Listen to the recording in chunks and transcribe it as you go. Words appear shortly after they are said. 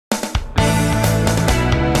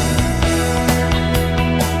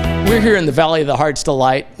We're here in the Valley of the Heart's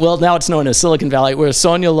Delight. Well, now it's known as Silicon Valley. We're with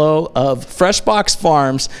Sonia Lo of Freshbox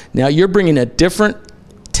Farms. Now you're bringing a different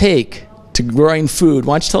take to growing food.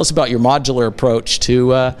 Why don't you tell us about your modular approach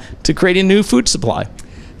to creating new food supply?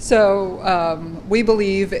 So we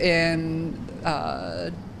believe in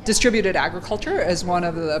distributed agriculture as one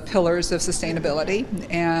of the pillars of sustainability,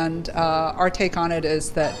 and our take on it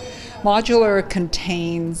is that modular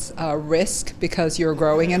contains risk because you're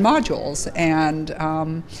growing in modules,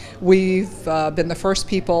 and we've been the first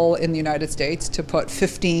people in the United States to put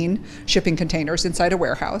 15 shipping containers inside a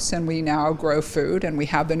warehouse, and we now grow food, and we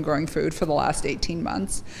have been growing food for the last 18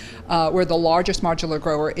 months. We're the largest modular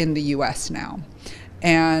grower in the US now.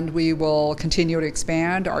 And we will continue to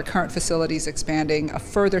expand. Our current facility is expanding a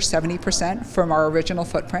further 70% from our original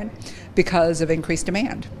footprint because of increased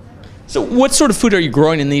demand. So what sort of food are you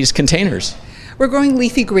growing in these containers? We're growing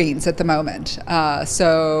leafy greens at the moment.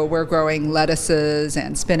 So we're growing lettuces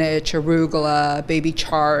and spinach, arugula, baby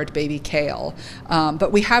chard, baby kale.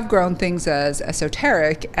 But we have grown things as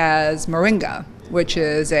esoteric as moringa, which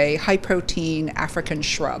is a high-protein African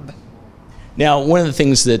shrub. Now, one of the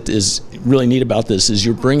things that is really neat about this is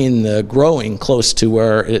you're bringing the growing close to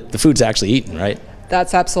where the food's actually eaten, right?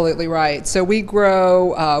 That's absolutely right. So we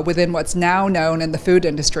grow within what's now known in the food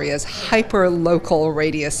industry as hyper-local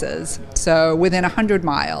radiuses. So within 100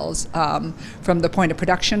 miles from the point of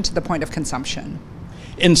production to the point of consumption.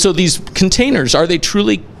 And so these containers, are they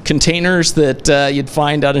truly containers that you'd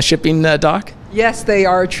find on a shipping dock? Yes, they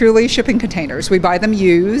are truly shipping containers. We buy them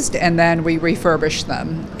used and then we refurbish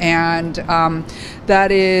them. And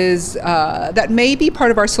that may be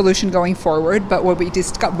part of our solution going forward, but what we've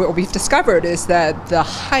discovered is that the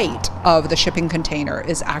height of the shipping container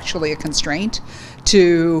is actually a constraint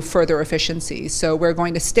to further efficiency. So we're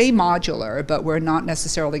going to stay modular, but we're not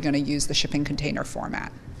necessarily going to use the shipping container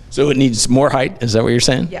format. So it needs more height, is that what you're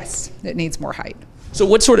saying? Yes, it needs more height. So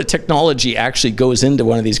what sort of technology actually goes into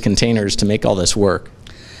one of these containers to make all this work?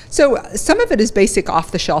 So some of it is basic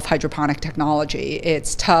off-the-shelf hydroponic technology.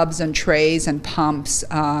 It's tubs and trays and pumps,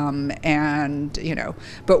 but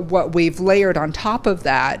what we've layered on top of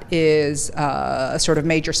that is a sort of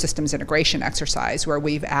major systems integration exercise where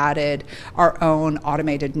we've added our own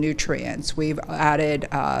automated nutrients. We've added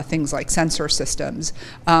things like sensor systems.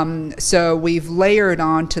 So we've layered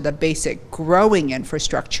onto the basic growing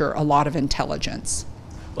infrastructure a lot of intelligence.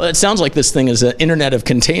 Well, it sounds like this thing is an internet of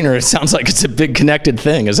containers. It sounds like it's a big connected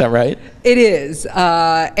thing. Is that right? It is.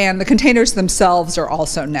 And the containers themselves are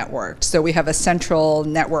also networked. So we have a central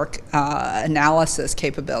network analysis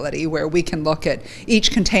capability where we can look at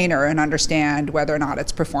each container and understand whether or not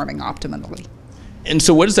it's performing optimally. And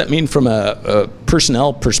so what does that mean from a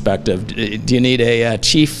personnel perspective? Do you need a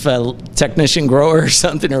chief technician grower or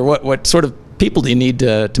something? Or what sort of people do you need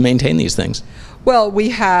to maintain these things? Well, we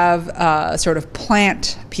have sort of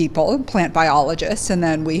plant people, plant biologists, and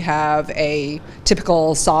then we have a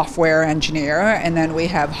typical software engineer, and then we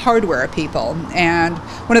have hardware people. And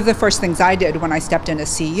one of the first things I did when I stepped in as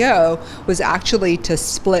CEO was actually to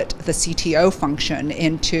split the CTO function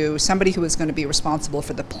into somebody who was going to be responsible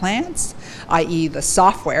for the plants, i.e. the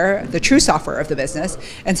software, the true software of the business,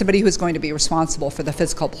 and somebody who was going to be responsible for the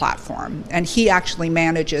physical platform. And he actually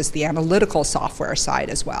manages the analytical software side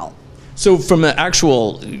as well. So from the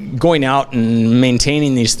actual going out and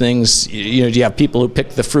maintaining these things, do you have people who pick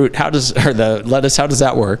the fruit? Or the lettuce, how does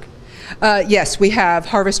that work? Yes, we have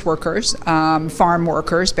harvest workers, farm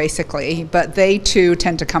workers basically, but they too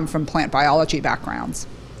tend to come from plant biology backgrounds.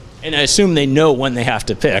 And I assume they know when they have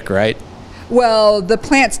to pick, right? Well, the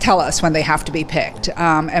plants tell us when they have to be picked.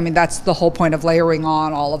 I mean, that's the whole point of layering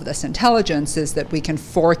on all of this intelligence, is that we can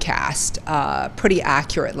forecast pretty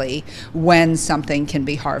accurately when something can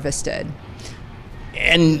be harvested.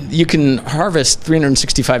 And you can harvest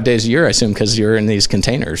 365 days a year, I assume, because you're in these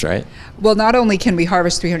containers, right? Well, not only can we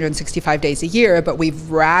harvest 365 days a year, but we've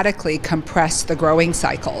radically compressed the growing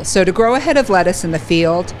cycle. So to grow a head of lettuce in the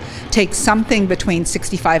field takes something between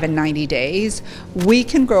 65 and 90 days. We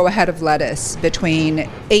can grow a head of lettuce between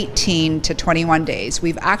 18 to 21 days.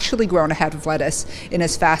 We've actually grown a head of lettuce in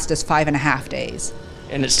as fast as 5.5 days.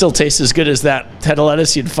 And it still tastes as good as that head of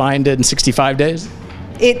lettuce you'd find in 65 days?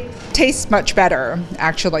 It tastes much better,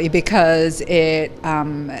 actually, because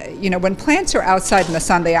when plants are outside in the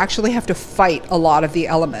sun, they actually have to fight a lot of the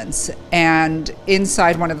elements. And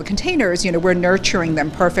inside one of the containers, we're nurturing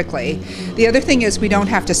them perfectly. The other thing is we don't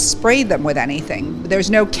have to spray them with anything.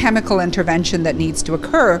 There's no chemical intervention that needs to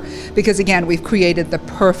occur because, again, we've created the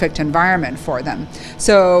perfect environment for them.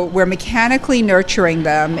 So we're mechanically nurturing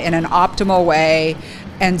them in an optimal way.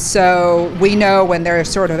 And so we know when they're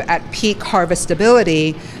sort of at peak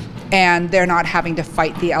harvestability, and they're not having to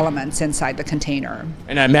fight the elements inside the container.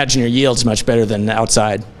 And I imagine your yield's much better than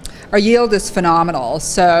outside. Our yield is phenomenal.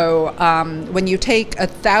 So when you take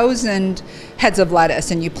 1,000 heads of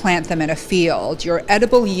lettuce and you plant them in a field, your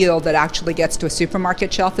edible yield that actually gets to a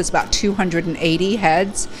supermarket shelf is about 280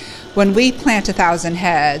 heads. When we plant 1,000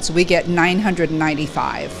 heads, we get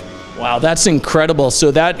 995. Wow, that's incredible.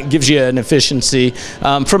 So that gives you an efficiency.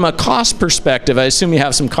 From a cost perspective, I assume you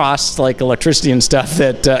have some costs like electricity and stuff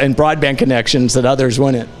that, and broadband connections that others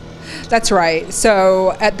wouldn't. That's right.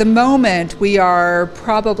 So at the moment, we are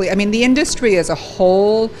probably, I mean, the industry as a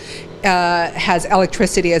whole has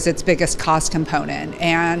electricity as its biggest cost component.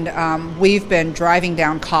 And we've been driving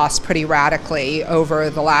down costs pretty radically over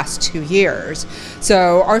the last 2 years.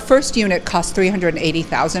 So our first unit cost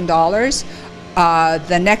 $380,000.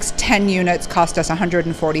 The next 10 units cost us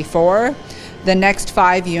 $144. The next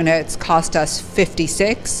 5 units cost us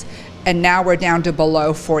 $56. And now we're down to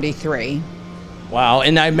below $43. Wow,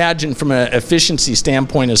 and I imagine from an efficiency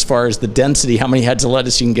standpoint, as far as the density, how many heads of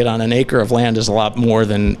lettuce you can get on an acre of land is a lot more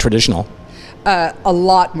than traditional. A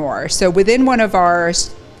lot more. So within one of our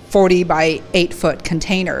 40 by 8 foot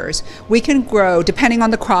containers, we can grow, depending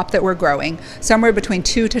on the crop that we're growing, somewhere between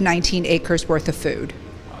 2 to 19 acres worth of food.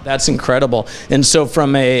 That's incredible. And so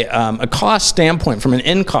from a cost standpoint, from an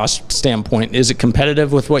end cost standpoint, is it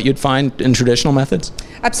competitive with what you'd find in traditional methods?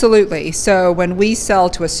 Absolutely. So when we sell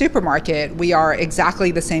to a supermarket, we are exactly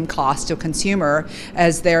the same cost to a consumer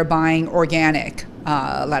as they're buying organic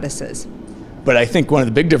lettuces. But I think one of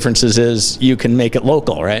the big differences is you can make it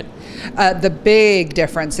local, right? The big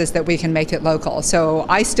difference is that we can make it local. So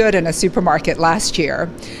I stood in a supermarket last year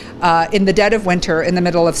in the dead of winter in the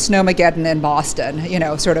middle of Snowmageddon in Boston, you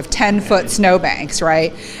know, sort of 10-foot snowbanks,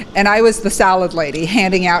 right? And I was the salad lady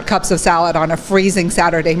handing out cups of salad on a freezing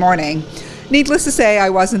Saturday morning. Needless to say, I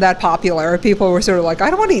wasn't that popular. People were sort of like, I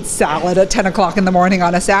don't want to eat salad at 10 o'clock in the morning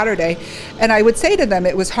on a Saturday. And I would say to them,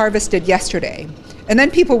 it was harvested yesterday. And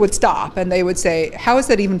then people would stop and they would say, how is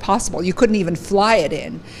that even possible? You couldn't even fly it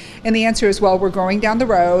in. And the answer is, well, we're going down the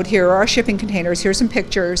road. Here are our shipping containers. Here's some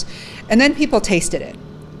pictures. And then people tasted it.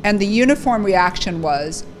 And the uniform reaction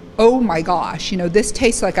was, oh my gosh, you know, this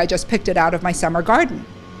tastes like I just picked it out of my summer garden.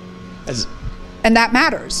 And that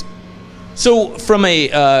matters. So from a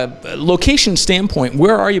location standpoint,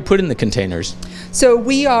 where are you putting the containers? So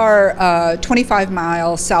we are 25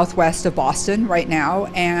 miles southwest of Boston right now,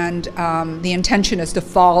 and the intention is to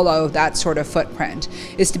follow that sort of footprint,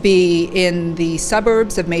 is to be in the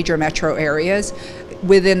suburbs of major metro areas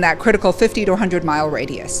within that critical 50 to 100 mile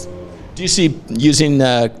radius. Do you see using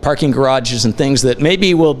parking garages and things that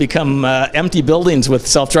maybe will become empty buildings with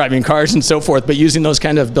self-driving cars and so forth, but using those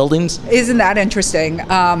kind of buildings? Isn't that interesting?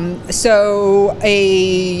 So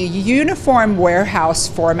a uniform warehouse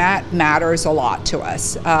format matters a lot to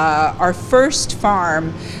us. Our first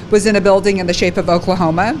farm was in a building in the shape of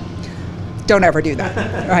Oklahoma. Don't ever do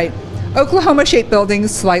that, right? Oklahoma-shaped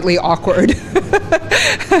buildings, slightly awkward.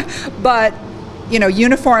 But you know,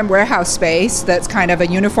 uniform warehouse space that's kind of a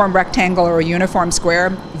uniform rectangle or a uniform square,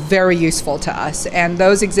 very useful to us. And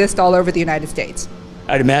those exist all over the United States.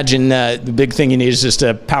 I'd imagine the big thing you need is just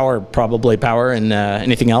probably power and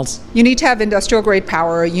anything else? You need to have industrial grade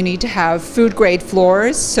power. You need to have food grade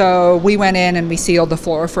floors. So we went in and we sealed the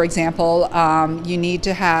floor, for example. You need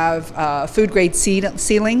to have food grade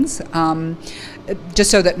ceilings.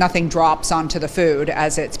 Just so that nothing drops onto the food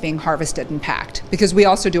as it's being harvested and packed, because we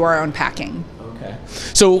also do our own packing. Okay.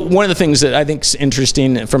 So one of the things that I think is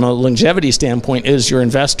interesting from a longevity standpoint is your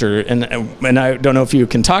investor, and I don't know if you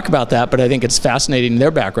can talk about that, but I think it's fascinating, their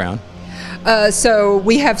background. So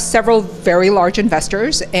we have several very large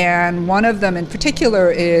investors, and one of them in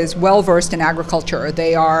particular is well versed in agriculture.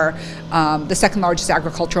 They are the second largest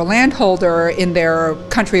agricultural landholder in their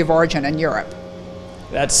country of origin in Europe.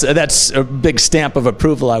 That's a big stamp of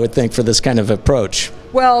approval, I would think, for this kind of approach.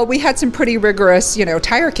 Well, we had some pretty rigorous,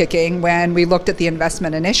 tire kicking when we looked at the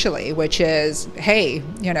investment initially, which is, hey,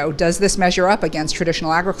 does this measure up against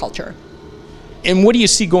traditional agriculture? And what do you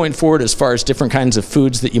see going forward as far as different kinds of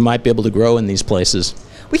foods that you might be able to grow in these places?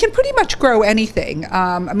 We can pretty much grow anything.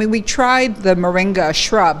 We tried the moringa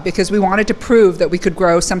shrub because we wanted to prove that we could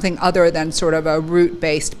grow something other than sort of a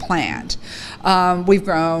root-based plant. We've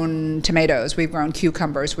grown tomatoes, we've grown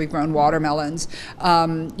cucumbers, we've grown watermelons.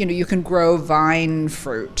 You can grow vine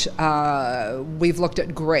fruit. We've looked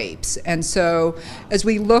at grapes. And so as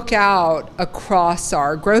we look out across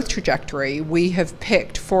our growth trajectory, we have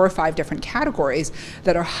picked 4 or 5 different categories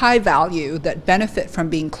that are high value, that benefit from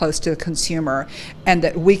being close to the consumer, and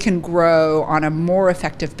that we can grow on a more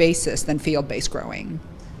effective basis than field-based growing.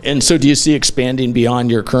 And so do you see expanding beyond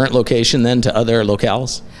your current location then to other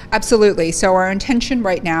locales? Absolutely. So our intention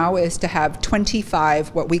right now is to have 25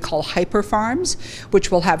 what we call hyper farms,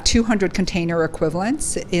 which will have 200 container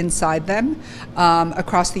equivalents inside them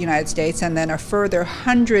across the United States, and then a further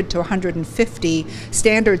 100 to 150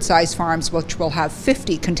 standard size farms, which will have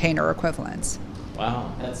 50 container equivalents.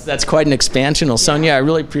 Wow, that's quite an expansion. Well, Sonia, I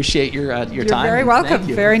really appreciate your time. You're very welcome.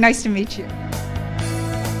 Very nice to meet you.